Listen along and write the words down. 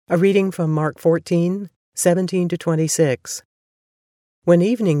A reading from Mark 14:17-26. When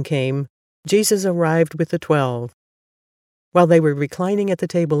evening came, Jesus arrived with the 12. While they were reclining at the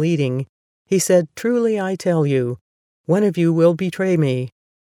table eating, he said, "Truly I tell you, one of you will betray me,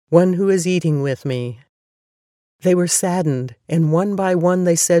 one who is eating with me." They were saddened, and one by one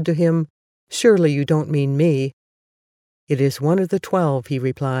they said to him, "Surely you don't mean me." "It is one of the 12, he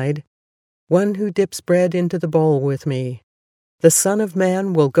replied, "one who dips bread into the bowl with me. The Son of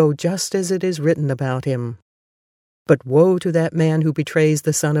Man will go just as it is written about him. But woe to that man who betrays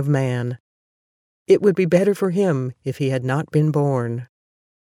the Son of Man. It would be better for him if he had not been born."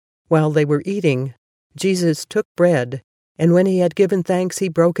 While they were eating, Jesus took bread, and when he had given thanks, he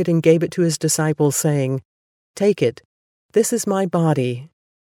broke it and gave it to his disciples, saying, "Take it, this is my body."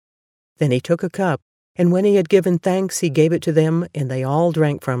 Then he took a cup, and when he had given thanks, he gave it to them, and they all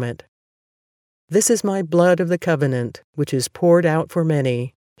drank from it. "This is my blood of the covenant, which is poured out for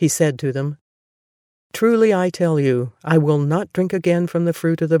many," he said to them. "Truly I tell you, I will not drink again from the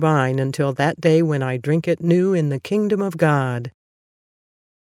fruit of the vine until that day when I drink it new in the kingdom of God."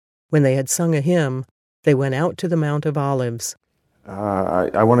 When they had sung a hymn, they went out to the Mount of Olives.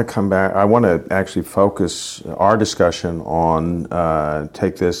 I want to come back. I want to actually focus our discussion on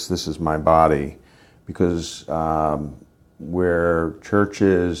take this is my body, because where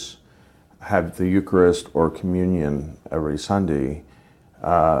churches have the Eucharist or communion every Sunday,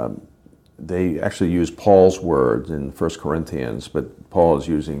 they actually use Paul's words in 1 Corinthians, but Paul is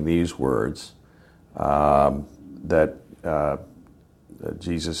using these words that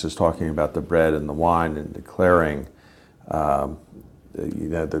Jesus is talking about the bread and the wine and declaring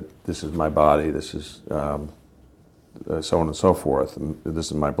that this is my body, this is so on and so forth, and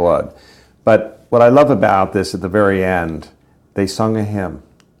this is my blood. But what I love about this, at the very end, they sung a hymn.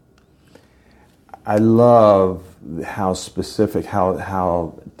 I love how specific,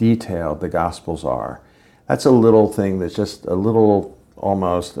 how detailed the Gospels are. That's a little thing that's just a little,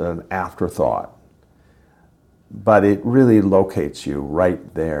 almost an afterthought. But it really locates you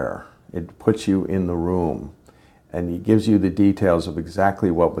right there. It puts you in the room, and it gives you the details of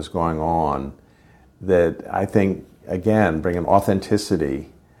exactly what was going on that I think, again, bring an authenticity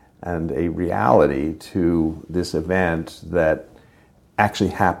and a reality to this event that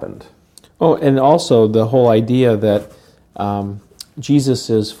actually happened. Oh, and also the whole idea that Jesus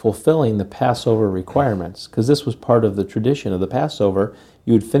is fulfilling the Passover requirements, because this was part of the tradition of the Passover.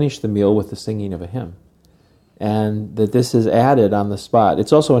 You would finish the meal with the singing of a hymn, and that this is added on the spot.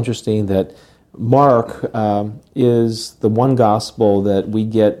 It's also interesting that Mark is the one gospel that we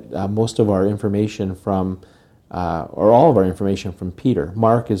get most of our information from, or all of our information from Peter.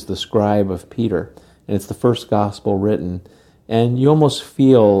 Mark is the scribe of Peter, and it's the first gospel written. And you almost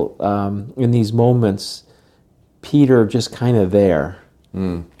feel in these moments Peter just kind of there,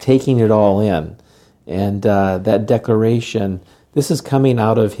 taking it all in. And that declaration, this is coming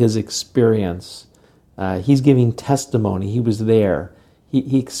out of his experience. He's giving testimony. He was there.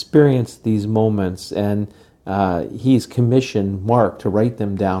 He experienced these moments, and he's commissioned Mark to write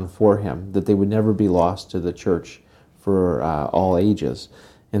them down for him, that they would never be lost to the church for all ages.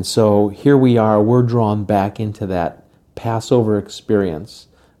 And so here we are, we're drawn back into that Passover experience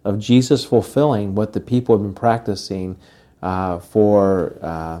of Jesus fulfilling what the people have been practicing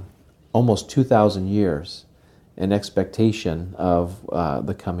for almost 2,000 years in expectation of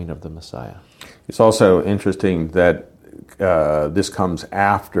the coming of the Messiah. It's also interesting that this comes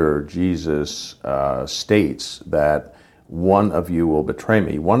after Jesus states that one of you will betray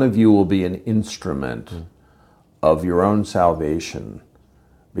me. One of you will be an instrument of your own salvation,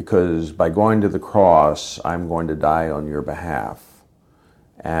 because by going to the cross, I'm going to die on your behalf.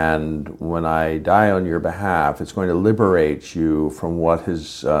 And when I die on your behalf, it's going to liberate you from what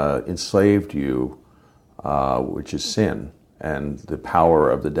has enslaved you, which is sin and the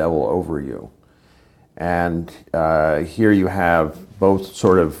power of the devil over you. And here you have both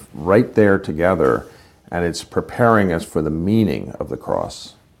sort of right there together, and it's preparing us for the meaning of the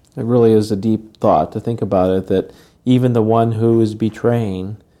cross. It really is a deep thought to think about it, that even the one who is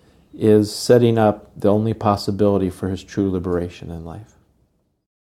betraying is setting up the only possibility for his true liberation in life.